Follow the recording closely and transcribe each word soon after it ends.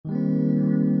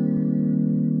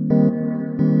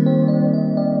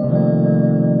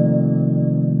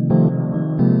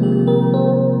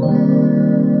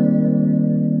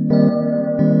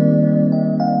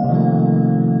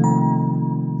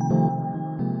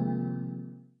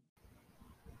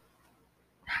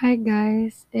Hi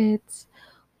guys, it's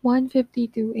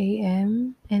 1:52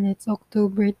 a.m. and it's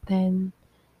October 10.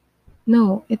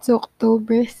 No, it's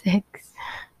October 6,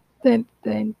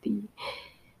 2020.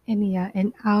 And yeah,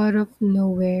 and out of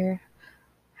nowhere,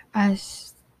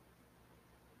 as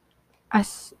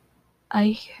as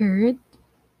I heard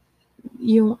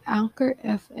yung Anchor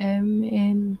FM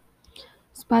and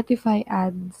Spotify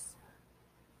ads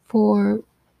for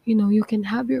you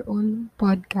can have your own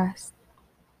podcast.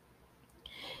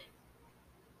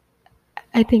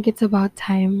 I think it's about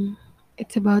time.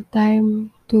 It's about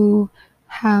time to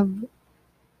have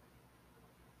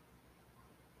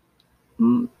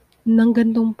mm, ng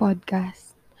gantong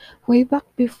podcast. Way back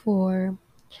before,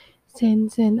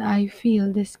 since and I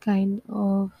feel this kind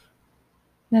of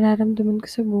nararamdaman ko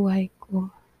sa buhay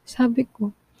ko, sabi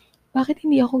ko, bakit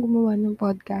hindi ako gumawa ng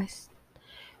podcast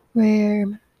where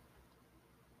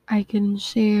I can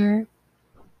share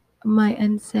my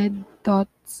unsaid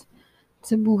thoughts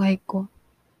sa buhay ko.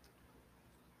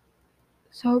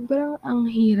 Sobrang ang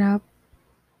hirap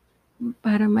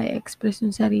para ma-express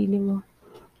yung sarili mo.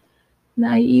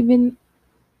 Na I even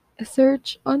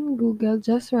search on Google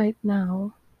just right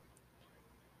now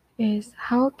is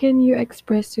how can you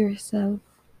express yourself?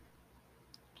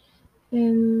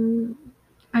 And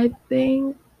I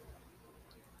think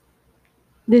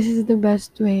this is the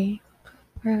best way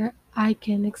where I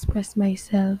can express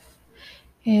myself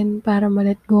and para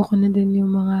ma-let go ko na din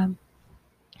yung mga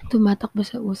tumatakbo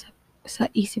sa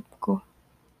isip ko.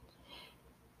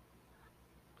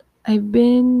 I've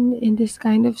been in this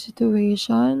kind of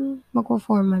situation magpo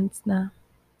 4 months na.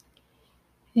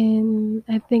 And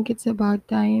I think it's about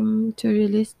time to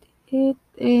release it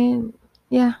and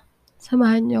yeah,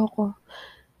 samahan niyo ako.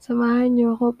 Samahan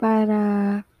niyo ako para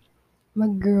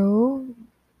mag-grow,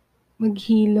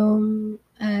 maghilom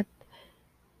at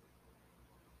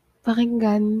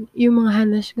pakinggan yung mga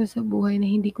hanas ko sa buhay na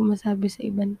hindi ko masabi sa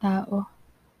ibang tao.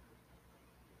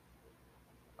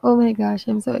 Oh my gosh,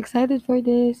 I'm so excited for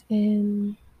this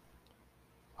and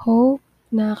hope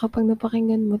na kapag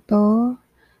napakinggan mo 'to,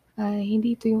 ay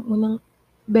hindi ito yung unang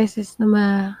beses na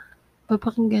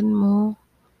mapapakinggan mo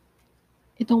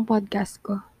itong podcast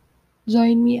ko.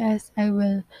 Join me as I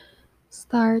will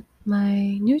start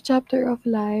my new chapter of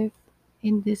life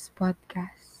in this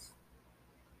podcast.